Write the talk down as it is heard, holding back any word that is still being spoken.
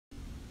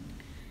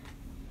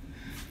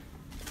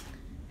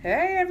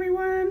Hey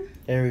everyone.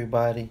 Hey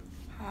everybody.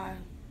 Hi.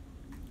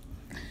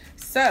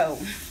 So,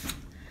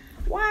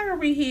 why are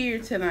we here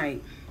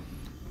tonight?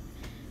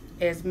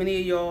 As many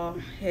of y'all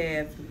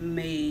have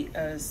made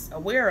us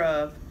aware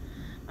of,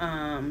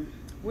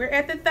 we're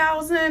at the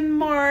 1,000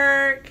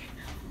 mark.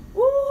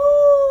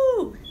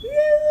 Woo!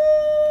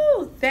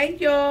 Yoo! Thank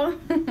y'all.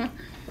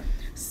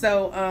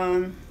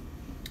 So,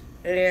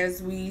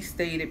 as we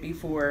stated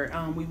before,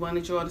 we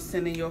wanted y'all to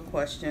send in your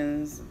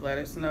questions. Let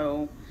us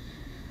know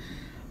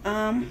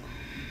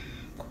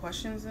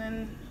questions,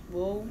 and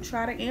we'll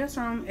try to answer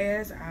them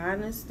as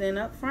honest and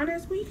upfront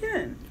as we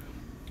can.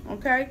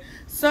 Okay?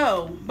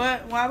 So,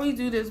 but while we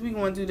do this, we're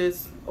going to do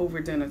this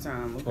over dinner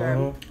time.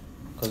 Okay?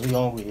 Because we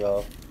hungry,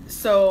 y'all.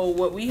 So,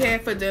 what we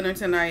had for dinner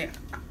tonight,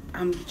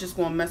 I'm just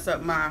going to mess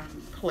up my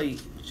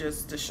plate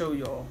just to show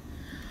y'all.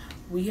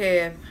 We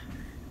have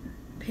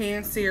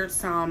pan-seared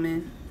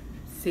salmon,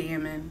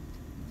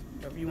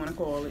 whatever you want to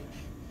call it.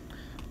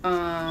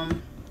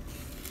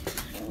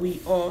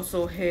 We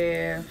also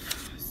have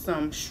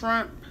some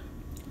shrimp.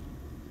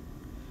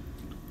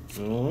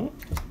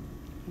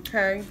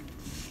 Okay.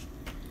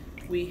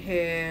 We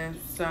have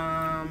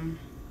some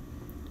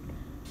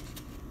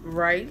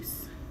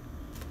rice.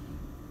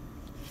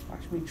 Watch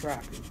me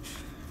drop it.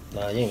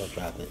 Nah, you ain't gonna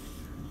drop it.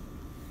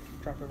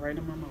 Drop it right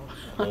in my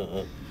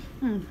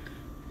mouth.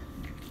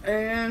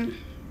 And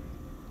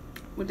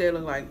what they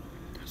look like?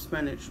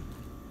 Spinach.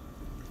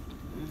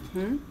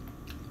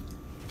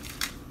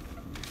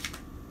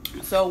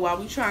 So while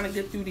we trying to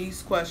get through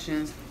these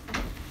questions,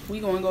 we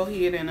gonna go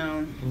ahead and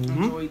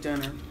enjoy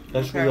dinner.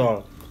 Yes, we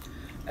are.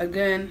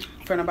 Again,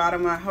 from the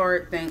bottom of my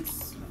heart,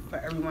 thanks for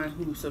everyone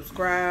who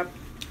subscribed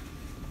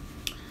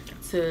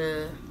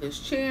to this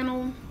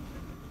channel.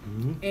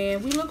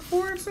 And we look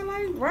forward to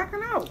like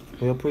rocking out.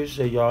 We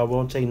appreciate y'all. We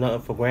don't take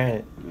nothing for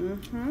granted. We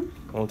Mm-hmm.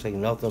 don't take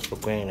nothing for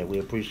granted. We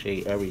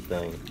appreciate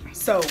everything.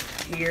 So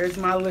here's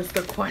my list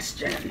of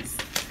questions.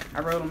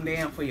 I wrote them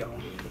down for y'all.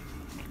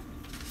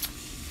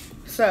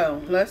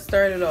 So let's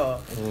start it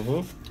off.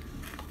 The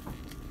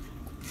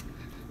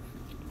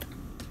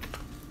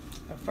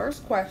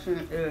first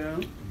question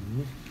is,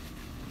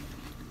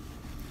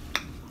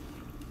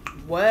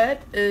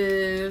 what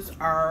is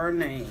our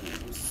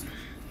names?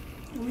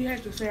 We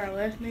have to say our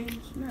last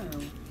names. No,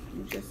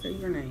 you just say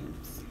your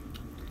names.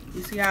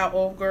 You see how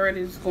off guard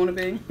it's going to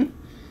be?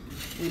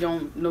 We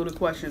don't know the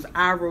questions.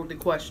 I wrote the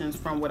questions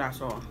from what I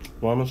saw.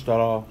 Well, I'm going to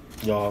start off,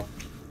 y'all.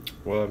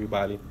 Well,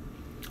 everybody.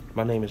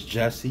 My name is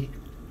Jesse.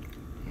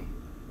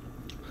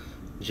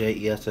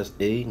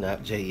 Jessd,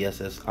 not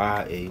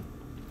Jessria.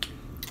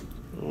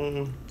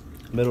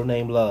 Middle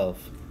name Love.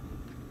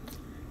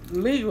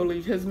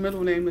 Legally, his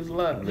middle name is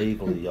Love.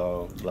 Legally,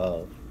 y'all,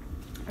 Love.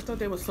 I thought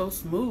they were so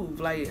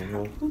smooth. Like,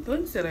 who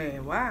thinks of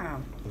that?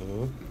 Wow.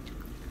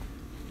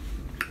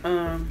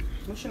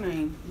 What's your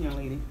name, young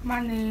lady?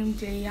 My name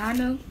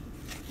Jayana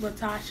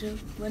Latasha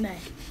Lene.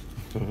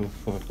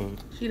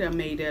 She done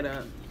made that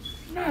up.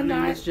 No, Her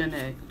no. name is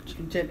Jeanette.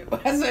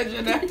 I said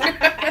Jeanette.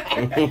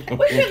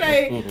 What's your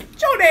name?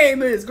 Your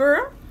name is,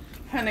 girl.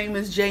 Her name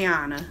is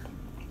Jayana.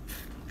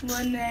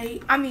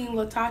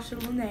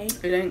 Latasha Lene.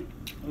 It ain't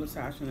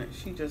Latasha.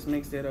 She just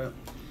mixed it up.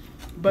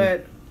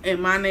 But,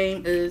 and my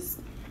name is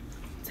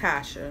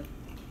Tasha.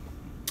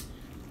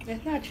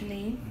 That's not your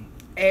name.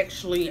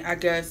 Actually, I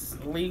guess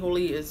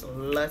legally it's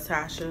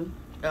Latasha,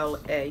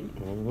 L-A.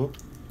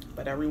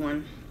 But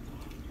everyone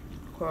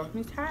calls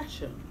me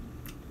Tasha.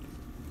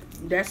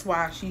 That's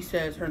why she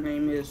says her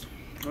name is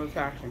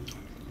Latasha.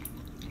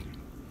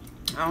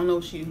 I don't know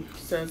if she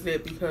says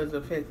that because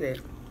of the fact that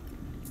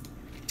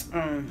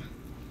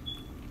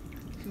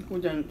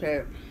people think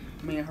that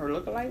me and her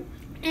look alike.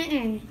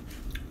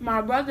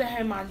 My brother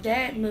had my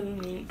dad's middle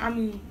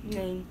name.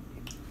 Name.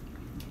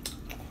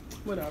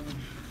 Whatever.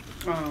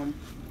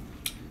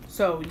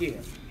 So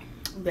yeah,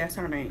 that's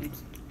her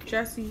names: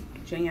 Jessie,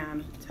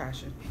 Jayana,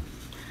 Tasha.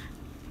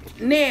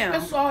 Now,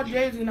 It's all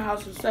J's in the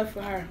house except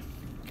for her.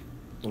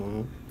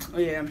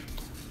 Yeah.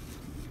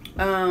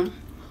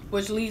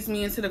 Which leads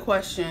me into the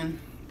question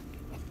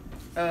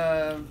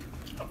of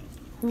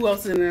who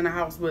else is in the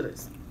house with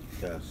us.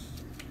 Yes.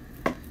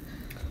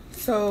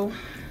 So,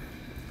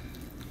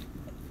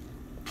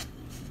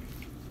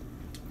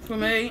 for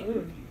me,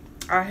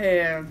 I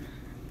have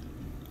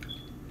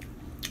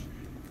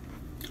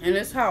in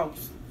this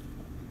house,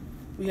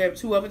 we have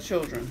 2 other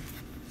children.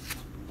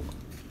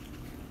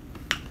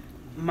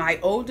 My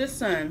oldest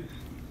son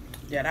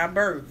that I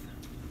birthed,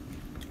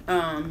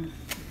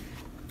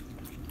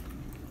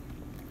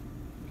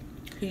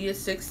 he is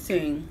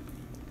 16.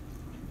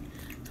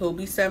 He'll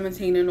be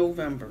 17 in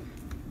November.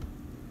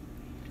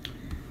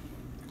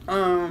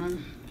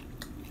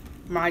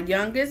 My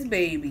youngest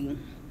baby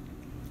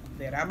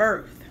that I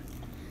birthed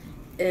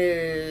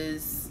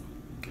is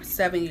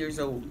 7 years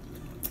old.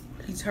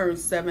 He turned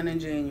 7 in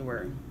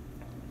January.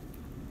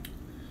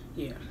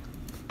 Yeah.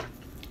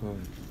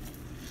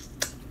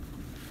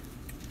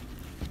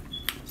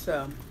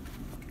 So,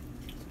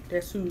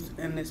 that's who's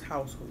in this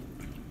household.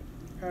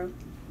 Okay?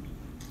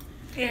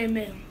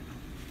 Amen.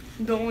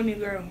 The only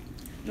girl.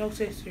 No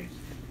sisters.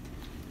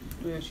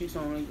 Yeah, she's the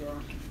only girl.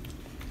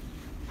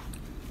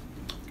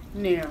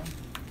 Now,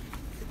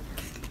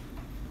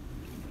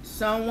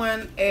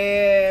 someone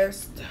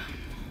asked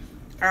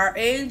our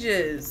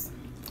ages.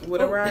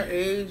 What are our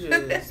ages?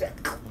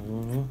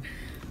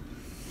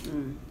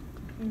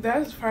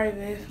 That's part of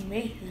the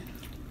information.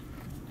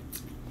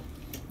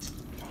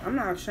 I'm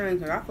not ashamed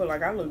because I feel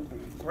like I look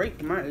great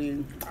for my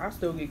age. I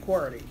still get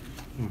quality.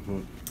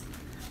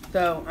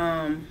 So,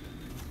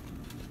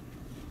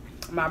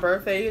 my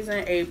birthday is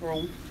in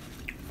April.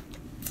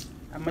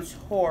 I'm a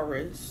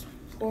Taurus.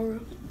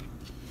 Taurus.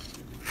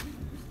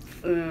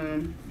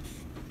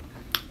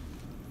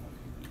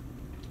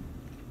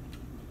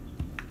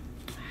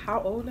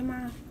 How old am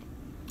I?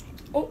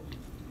 Oh,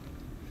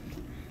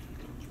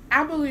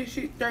 I believe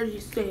she's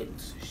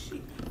 36.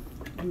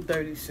 I'm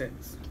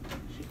 36.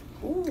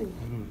 Ooh.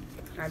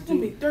 I She's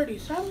gonna be do.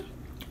 37?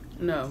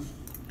 No.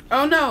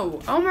 Oh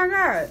no. Oh my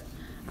God.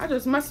 I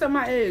just messed up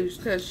my age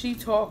because she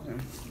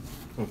talking.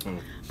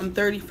 I'm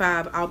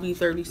 35. I'll be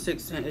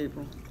 36 in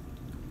April.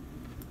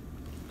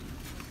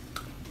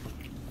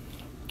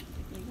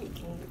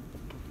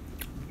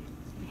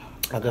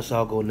 I guess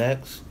I'll go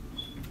next.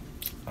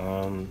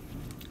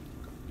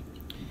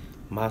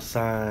 My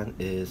sign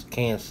is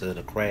Cancer,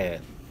 the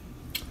crab.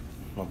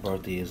 My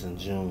birthday is in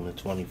June the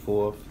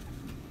 24th.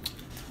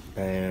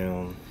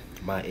 And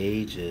my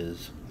age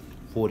is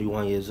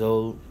 41 years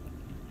old.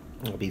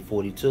 I'll be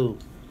 42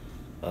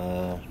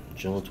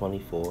 June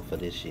 24th for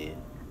this year.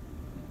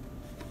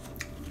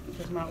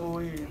 That's my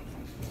old head.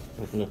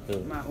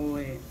 My old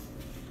head.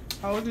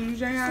 How old did you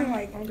say?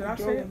 Like Did I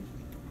say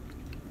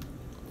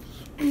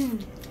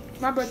it?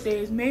 My birthday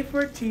is May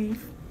 14th.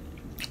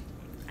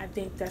 I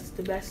think that's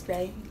the best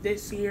day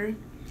this year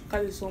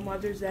because it's on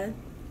Mother's Day.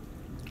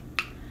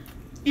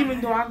 Even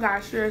though I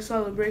got to share a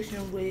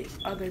celebration with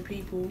other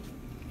people.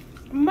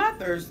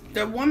 Mothers,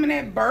 the woman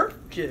that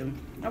birthed you.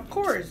 Of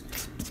course.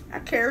 I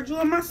carried you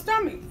in my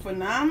stomach for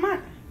 9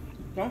 months.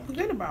 Don't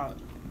forget about it.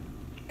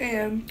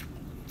 And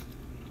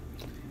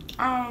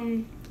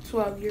I'm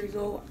 12 years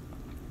old.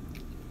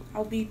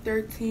 I'll be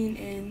 13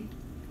 in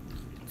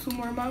 2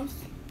 more months.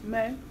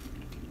 May.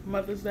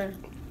 Mother's Day.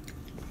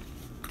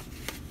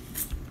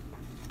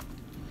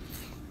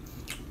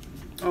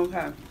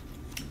 Okay.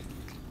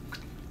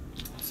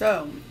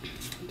 So,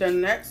 the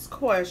next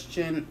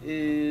question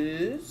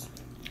is,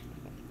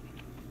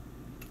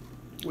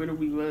 where do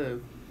we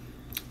live?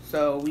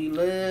 So, we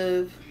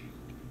live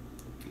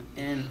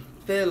in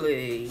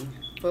Philly,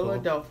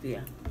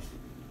 Philadelphia,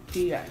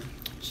 PA.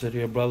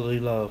 City of brotherly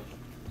love.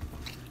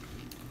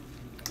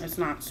 It's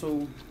not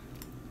so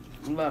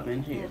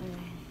loving here.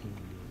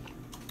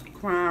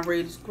 Crime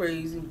rate is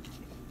crazy.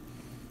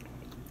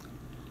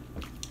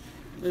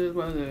 It is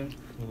what it is.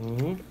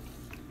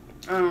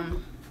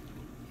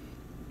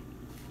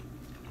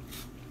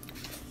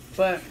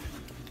 But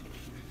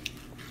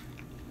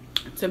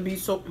to be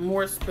so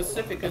more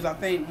specific, because I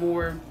think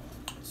more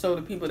so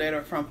the people that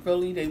are from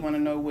Philly, they want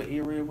to know what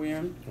area we're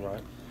in.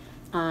 Right.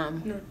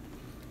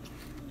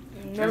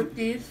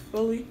 Northeast,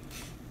 Philly.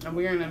 And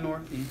we're in the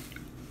Northeast.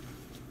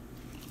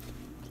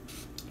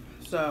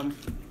 So,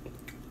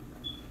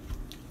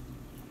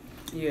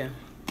 yeah.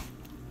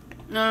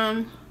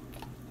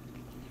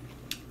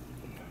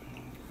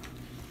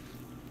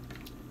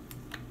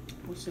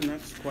 What's the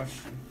next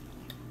question?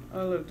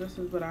 Oh, look, this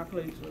is what our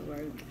place looks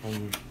like.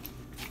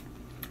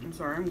 I'm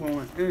sorry, I'm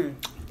going.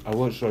 I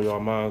would show y'all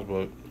mine,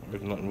 but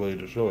there's nothing really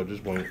to show at this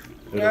point.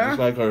 It's Yeah. just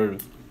like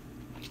hers.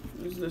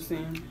 It's the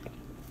same.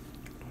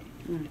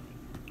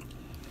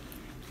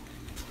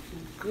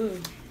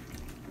 Good.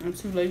 I'm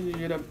too lazy to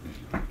get up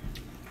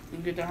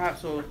and get the hot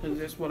sauce because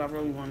that's what I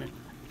really wanted.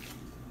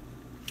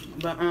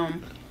 But,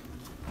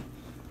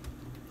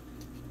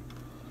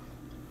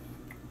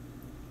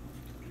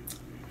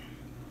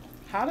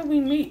 how did we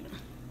meet?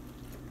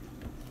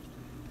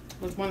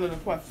 Was one of the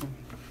questions.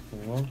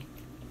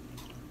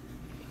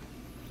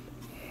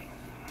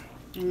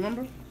 You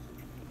remember?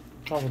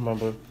 I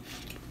remember.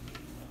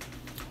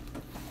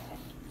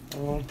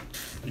 Do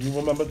you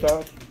remember,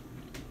 Todd?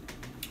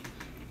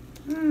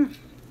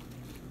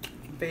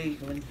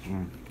 Vaguely.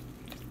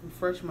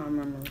 Refresh my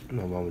memory.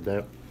 No wrong with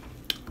that.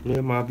 Me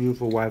and my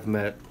beautiful wife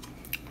met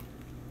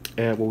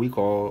at what we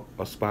call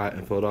a spot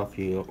in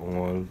Philadelphia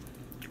on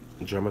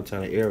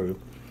Germantown area.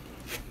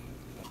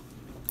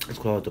 It's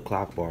called the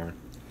Clock Bar.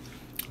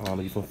 If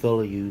you're from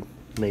Philly, you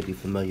may be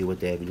familiar with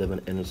that. We live in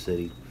the inner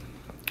city.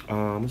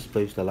 It's a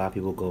place that a lot of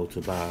people go to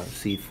buy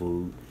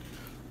seafood.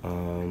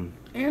 And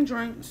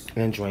drinks.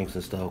 And drinks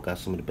and stuff. Got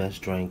some of the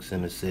best drinks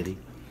in the city.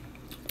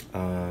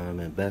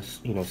 And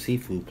best,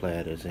 seafood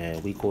platters.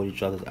 And we caught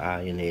each other's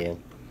eye in there.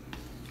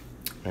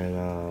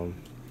 And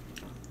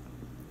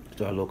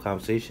started a little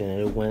conversation,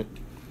 and it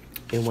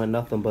went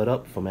nothing but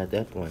up from at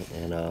that point.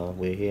 And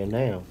we're here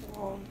now.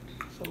 Oh,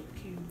 so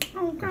cute.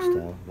 Okay. And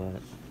stuff.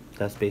 But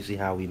that's basically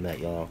how we met,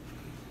 y'all.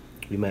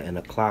 We met in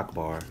a Clock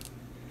Bar.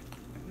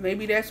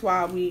 Maybe that's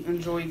why we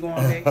enjoy going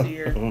back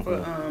there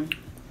for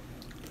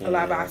a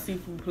lot of our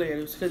seafood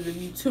platters. Because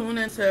if you tune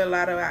into a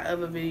lot of our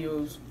other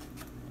videos,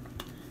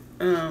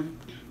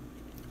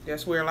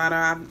 That's where a lot of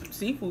our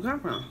seafood come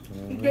from.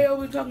 They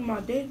always talking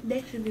about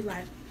they should be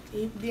like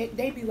they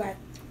be like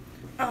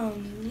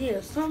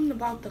yeah, something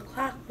about the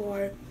clock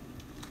bar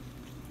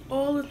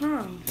all the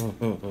time.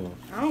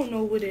 I don't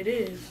know what it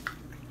is.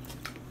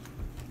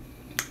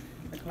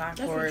 The clock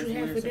That's bar what you is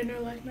had for music. dinner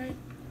last night?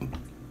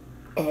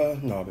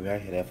 No, baby, I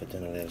had that for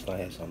dinner last night. I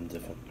had something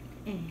different.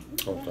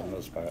 From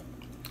another spot.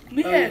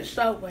 We had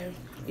Subway.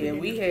 Yeah,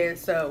 we had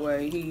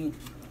Subway. He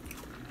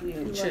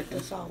had We chicken.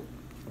 the salt.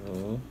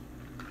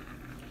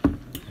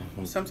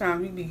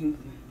 Sometimes we be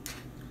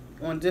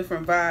on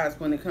different vibes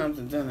when it comes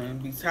to dinner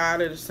and be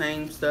tired of the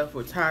same stuff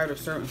or tired of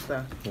certain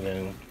stuff.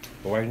 Yeah.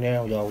 But right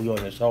now, y'all, we on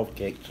this health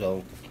kick,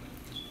 so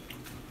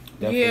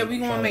Yeah, we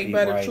gonna make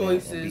better and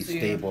choices. be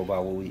stable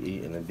about what we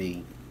eat and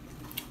be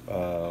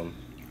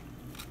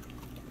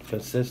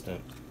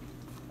consistent.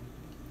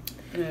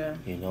 Yeah.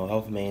 You know,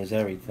 health means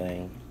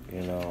everything,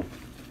 you know,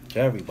 to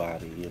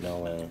everybody, you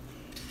know, and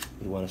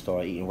we want to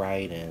start eating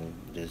right and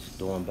just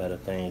doing better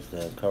things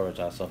to encourage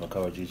ourselves,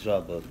 encourage each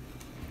other,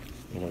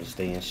 you know, to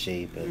stay in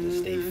shape and to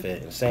stay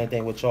fit. And same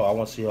thing with y'all. I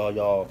want to see all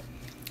y'all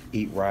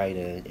eat right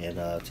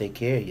and take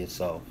care of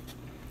yourself,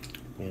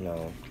 you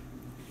know.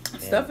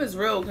 Stuff is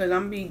real because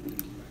I'm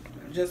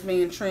just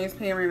being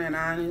transparent and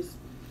honest.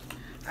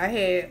 I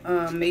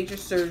had major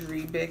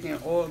surgery back in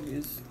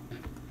August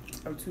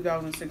of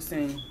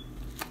 2016.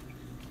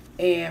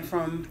 And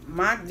from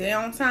my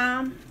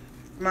downtime,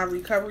 my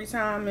recovery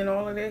time and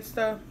all of that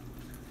stuff,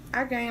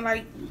 I gained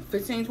like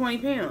 15, 20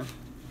 pounds.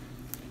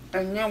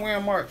 And now we're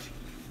in March.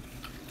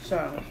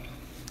 So,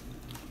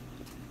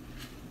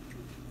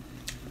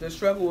 the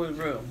struggle is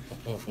real.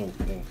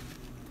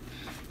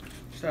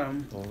 So,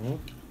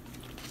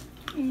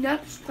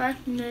 Next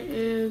question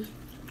is,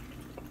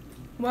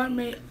 what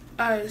made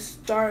us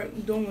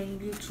start doing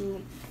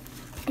YouTube?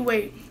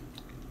 Wait,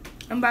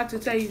 I'm about to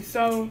tell you.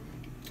 So,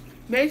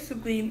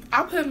 basically,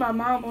 I put my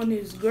mom on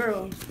this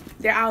girl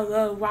that I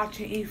love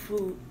watching eat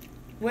food.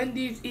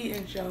 Wendy's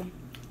eating show.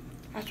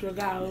 I swear to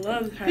God, I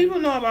love her. people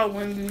know about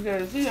Wendy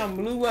because she done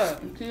blew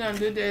up. She done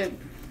did that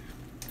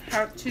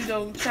hot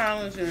Cheeto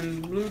challenge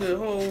and blew the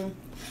whole,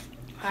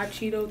 Hot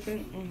Cheeto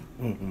thing.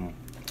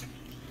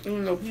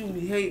 even though people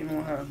be hating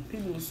on her.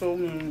 People are so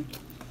mean.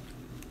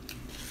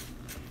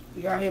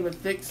 You gotta have a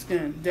thick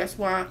skin. That's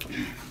why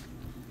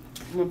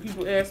when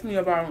people ask me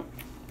about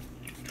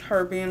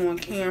her being on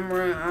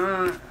camera,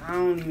 I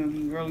don't even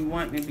be really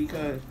wanting it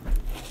because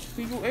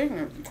people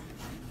ignorant.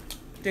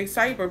 They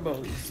cyber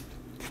bullies.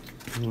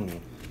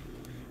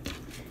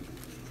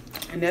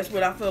 And that's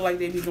what I feel like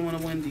they be doing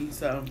to Wendy,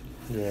 so.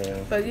 Yeah.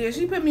 But yeah,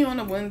 she put me on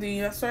the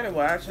Wendy. I started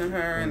watching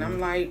her and I'm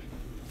like,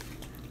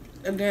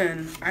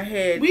 again,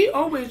 We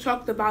always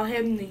talked about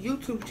having the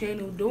YouTube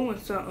channel doing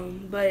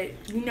something, but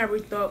we never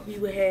thought we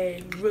would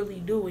have really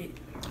do it.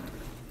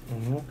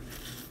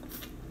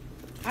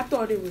 I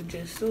thought it was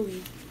just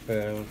silly.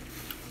 Yeah.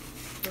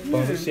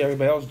 But to see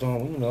everybody else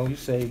doing, you know, you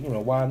say, you know,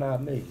 why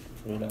not me?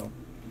 You know.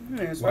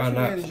 Yeah,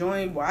 especially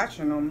enjoying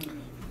watching them.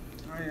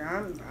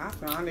 I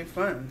found it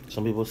fun.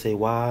 Some people say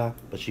why,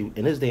 but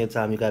in this day and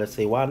time, you gotta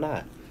say why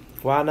not?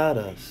 Why not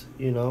us?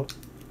 You know.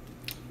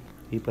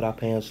 We put our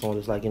pants on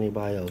just like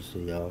anybody else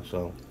do, y'all.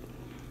 So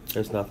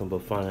it's nothing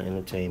but fun and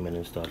entertainment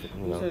and stuff.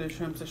 You know. The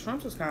shrimps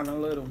is kind of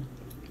little.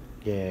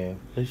 Yeah,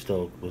 it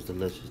still was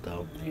delicious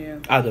though. Yeah.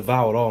 I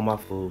devoured all my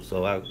food,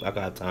 so I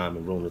got time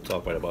and room to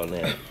talk right about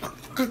that.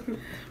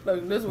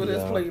 Look, this is what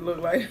this plate look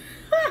like.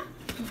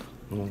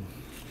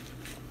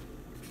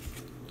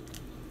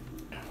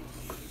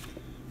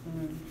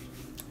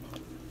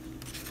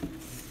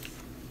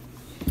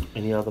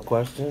 Any other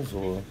questions,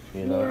 or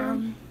you know? Yeah.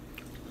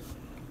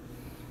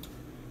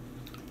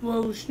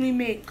 Well, she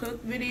make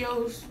cook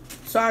videos.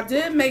 So I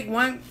did make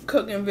one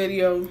cooking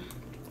video.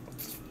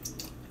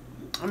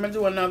 I'm gonna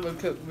do another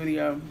cook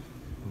video.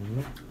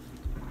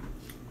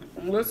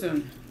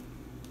 Listen,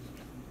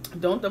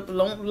 don't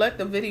let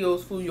the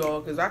videos fool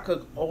y'all, cause I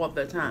cook all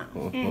the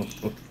time.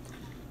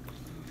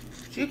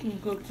 She can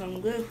cook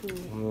some good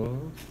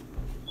food.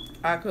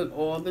 I cook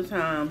all the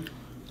time.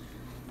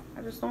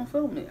 I just don't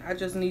film it. I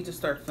just need to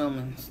start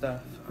filming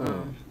stuff.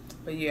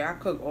 But yeah, I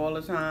cook all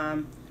the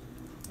time.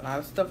 A lot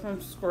of stuff from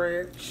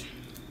scratch.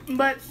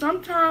 But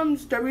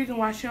sometimes the reason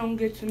why she don't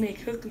get to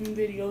make cooking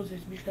videos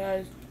is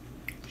because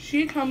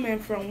she come in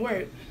from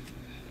work.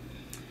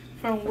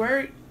 From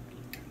work,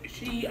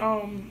 she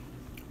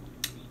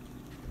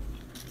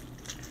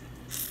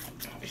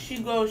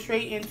goes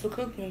straight into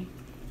cooking,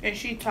 and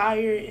she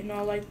tired and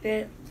all like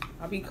that.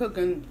 I be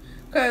cooking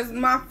because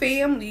my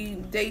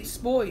family, they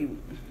spoiled.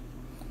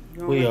 You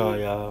know We what I are,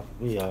 mean? y'all.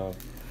 We are.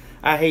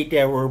 I hate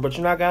that word, but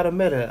you know, I gotta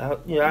admit it. I am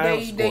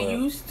spoiled. They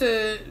used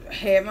to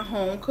having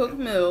home cooked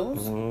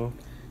meals.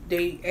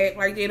 They act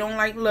like they don't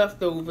like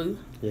leftovers.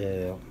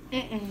 Yeah.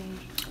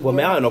 Well,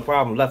 man, I have no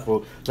problem with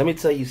leftovers. Let me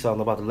tell you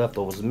something about the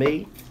leftovers.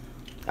 Me,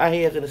 I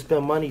have to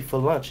spend money for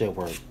lunch at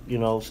work. You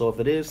know, so if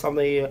it is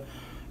something here,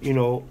 you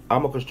know,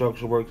 I'm a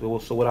construction worker.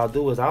 So what I'll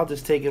do is I'll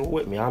just take it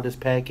with me. I'll just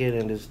pack it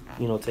and just,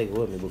 you know, take it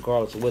with me,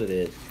 regardless of what it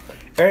is.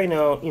 every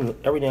now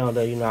and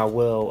then, I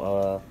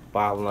will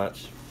buy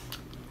lunch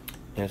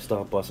and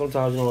stuff. But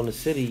sometimes, in the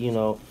city,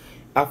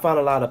 I find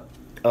a lot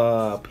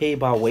of pay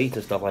by weight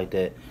and stuff like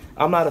that.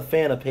 I'm not a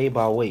fan of pay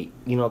by weight,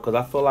 because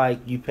I feel like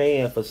you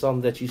paying for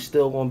something that you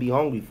still gonna be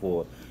hungry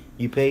for.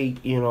 You pay,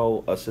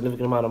 a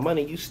significant amount of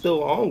money, you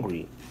still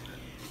hungry,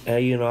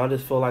 and I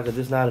just feel like it's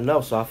just not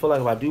enough. So I feel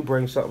like if I do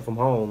bring something from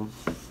home,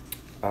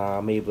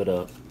 I'm able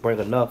to bring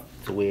enough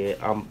to where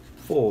I'm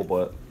full.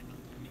 But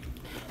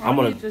I'm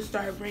gonna just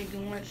start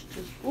bringing lunch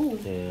to school.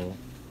 Yeah,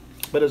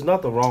 but there's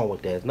nothing wrong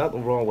with that. There's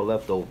nothing wrong with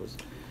leftovers.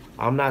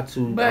 I'm not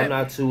too proud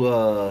not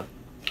to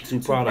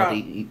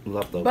eat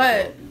leftovers.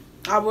 But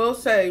I will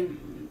say,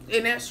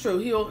 and that's true.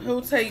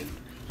 He'll take.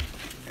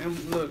 And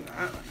look,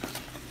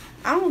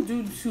 I don't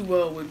do too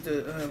well with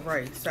the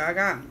rice. So I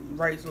got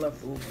rice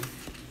left over.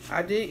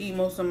 I did eat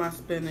most of my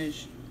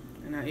spinach,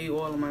 and I ate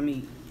all of my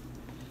meat.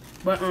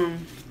 But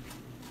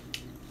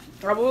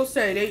I will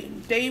say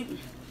they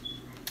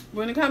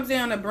when it comes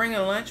down to bringing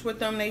lunch with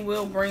them, they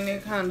will bring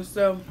that kind of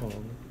stuff.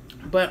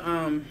 But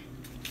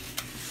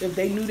if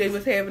they knew they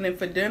was having it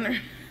for dinner,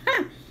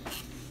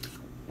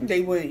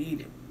 they wouldn't eat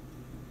it.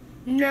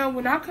 Now,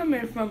 when I come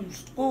in from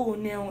school,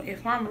 now,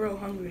 if I'm real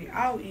hungry,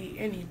 I'll eat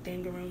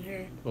anything around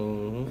here.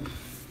 Mm-hmm.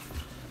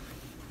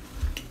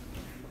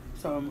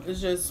 So, it's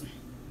just,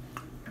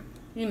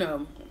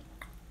 a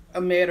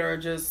matter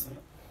of just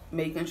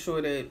making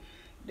sure that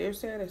they're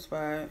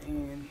satisfied.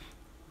 And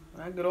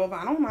when I get over,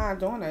 I don't mind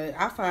doing it.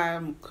 I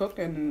find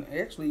cooking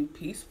actually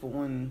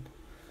peaceful and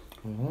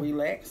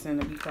relaxing,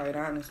 to be quite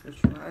honest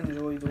with you. I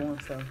enjoy doing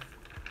so.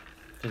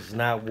 This is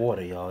not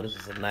water, y'all. This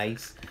is a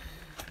nice...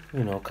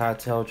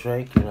 cocktail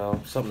drink,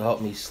 something to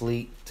help me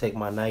sleep, take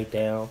my night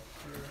down.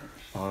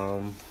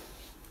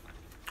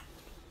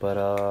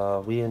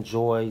 But we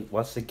enjoy,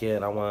 once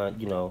again, I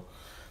want, tell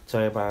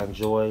everybody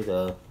enjoy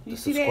the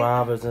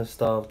subscribers and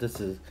stuff. This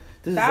is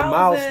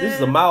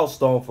a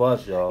milestone for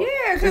us, y'all.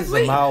 Yeah, because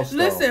we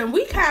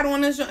caught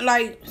on this,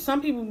 like,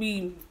 some people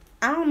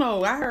I don't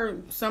know, I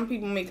heard some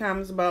people make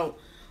comments about,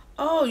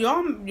 oh,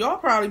 y'all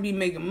probably be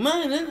making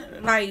money.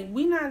 Like,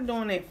 we not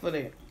doing that for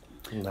that.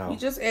 No. We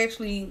just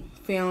actually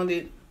found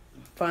it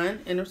fun,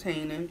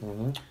 entertaining.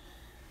 Mm-hmm.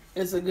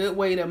 It's a good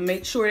way to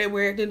make sure that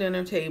we're at the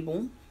dinner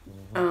table.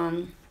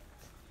 Because,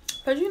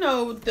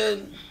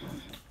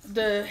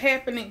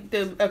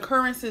 the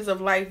occurrences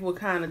of life will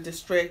kind of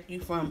distract you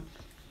from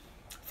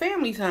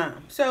family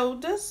time. So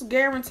this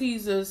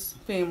guarantees us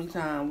family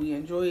time. We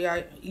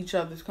enjoy each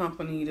other's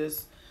company.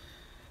 This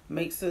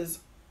makes us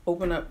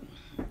open up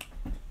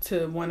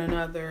to one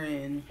another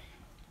and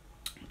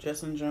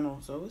just in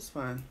general. So it's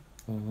fun.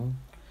 Mm-hmm.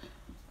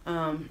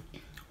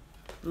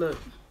 Look,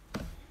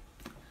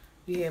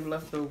 we have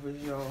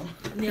leftovers, y'all.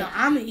 Yeah,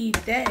 I'm gonna eat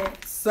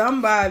that.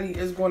 Somebody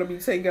is going to be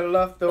taking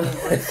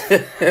leftovers.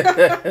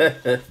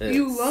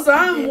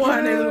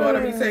 Someone is going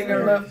to be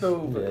taking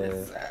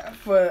leftovers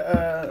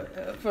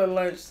for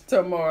lunch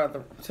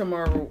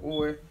tomorrow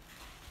or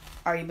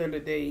either the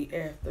day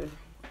after.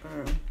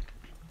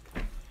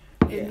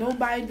 If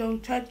nobody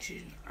don't touch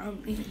it,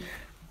 I'm eating.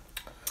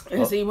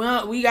 And see,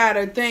 we got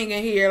a thing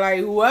in here, like,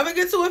 whoever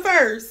gets to it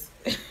first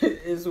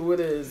is who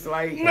it is.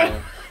 Like, but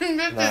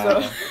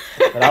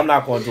I'm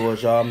not going to do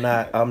it, y'all. I'm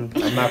not going to.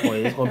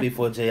 It's going to be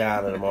for Jay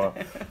Island tomorrow.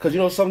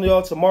 Because, some of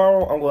y'all,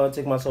 tomorrow, I'm going to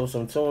take myself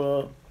some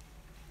tuna.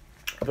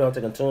 I'm going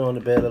to take a tuna on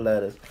the bed of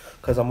lettuce.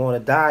 Because I'm on a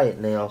diet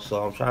now,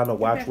 so I'm trying to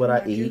watch what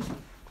I eat.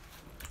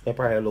 And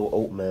probably a little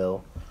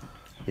oatmeal.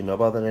 But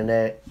other than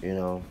that,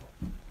 and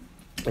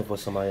for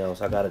somebody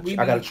else, I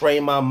gotta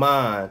train my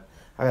mind.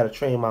 I gotta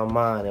train my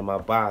mind and my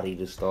body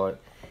to start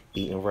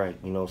eating right,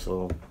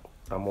 so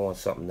I'm on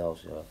something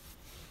else, y'all.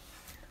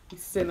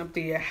 He's sitting up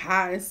there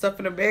high and stuff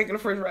in the back of the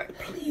fridge, right?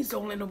 Please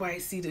don't let nobody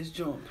see this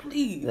joint,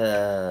 please.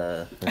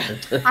 I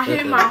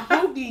hit my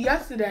hoagie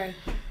yesterday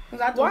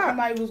because I thought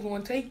somebody was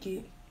going to take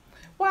it.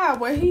 Why?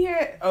 When he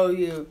had... Oh,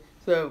 yeah.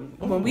 So,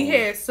 when we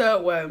had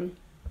Subway,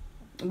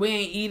 we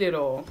ain't eat it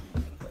all.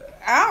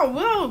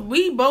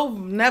 We both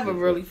never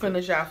really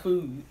finish our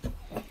food.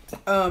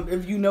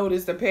 If you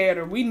notice the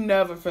pattern, we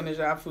never finish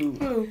our food.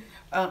 Who?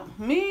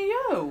 Me and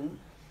you.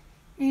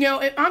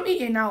 If I'm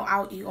eating out,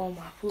 I'll eat all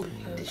my food.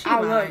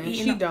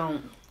 She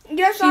don't.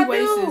 Yes, she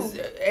wastes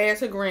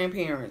as her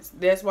grandparents.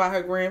 That's why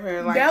her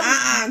grandparents like,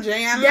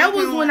 Jay, that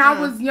was when I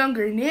was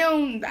younger. Now,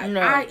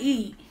 I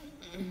eat.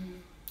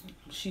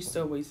 She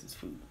still wastes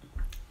food.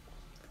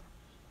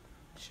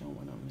 She don't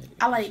want to admit it.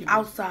 I like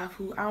outside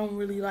food. I don't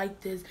really like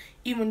this,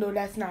 even though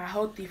that's not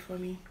healthy for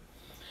me.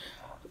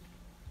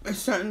 It's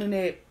something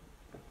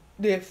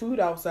that food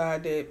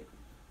outside that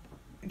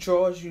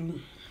draws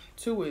you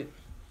to it.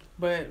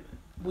 But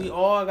we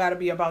all got to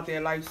be about their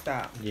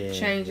lifestyle. Yeah,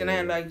 changing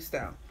that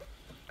lifestyle.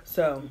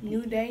 So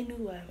new day,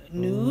 new way.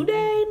 New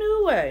day,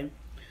 new way.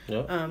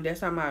 Yep.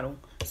 That's our motto.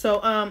 So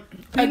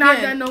again,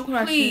 not got no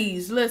questions.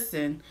 Please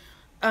listen.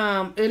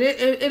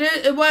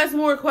 It was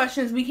more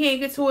questions. We can't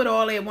get to it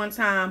all at one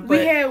time. But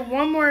we had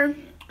one more.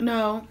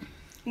 No.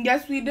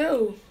 Yes, we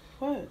do.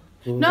 What?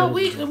 No,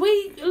 we could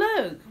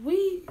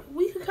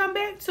come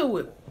back to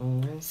it.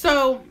 Mm-hmm.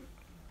 So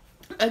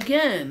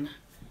again,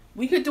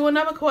 we could do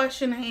another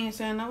question and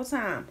answer another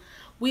time.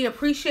 We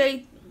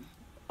appreciate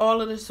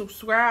all of the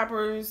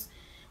subscribers.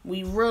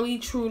 We really,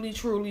 truly,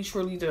 truly,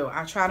 truly do.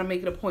 I try to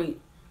make it a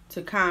point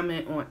to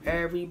comment on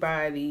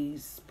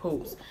everybody's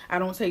posts. I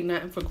don't take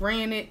nothing for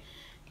granted.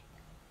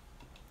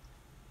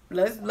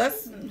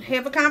 Let's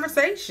have a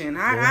conversation.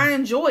 I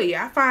enjoy it.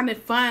 I find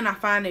it fun. I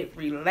find it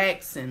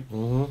relaxing.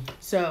 Mm-hmm.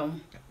 So,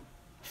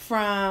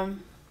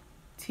 from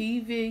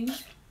TV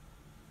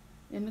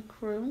and the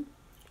crew,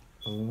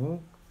 Mm-hmm.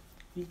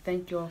 we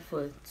thank y'all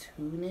for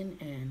tuning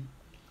in.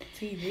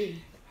 TV.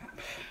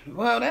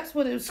 Well, that's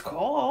what it's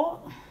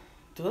called.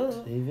 Duh.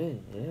 TV,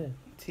 yeah.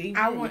 TV.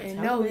 I wouldn't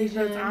know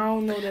because I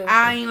don't know the.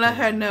 I ain't let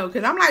her know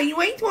because I'm like, you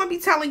ain't going to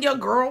be telling your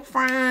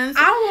girlfriends.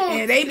 I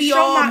won't. And they be show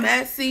all my,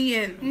 messy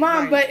and.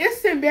 Mom, like, but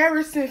it's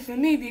embarrassing for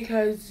me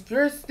because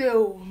you're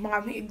still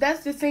my.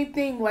 That's the same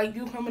thing like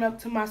you coming up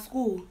to my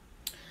school.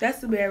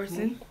 That's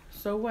embarrassing.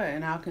 So what?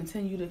 And I'll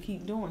continue to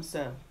keep doing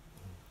so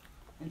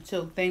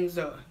until things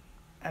are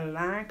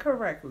aligned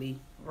correctly,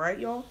 right,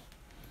 y'all?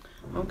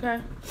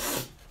 Okay.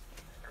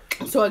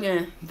 So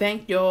again,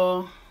 thank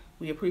y'all.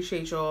 We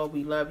appreciate y'all.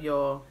 We love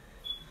y'all.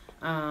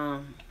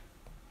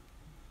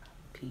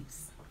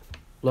 Peace.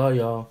 Love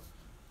y'all.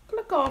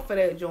 Click off of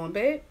that joint,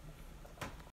 babe.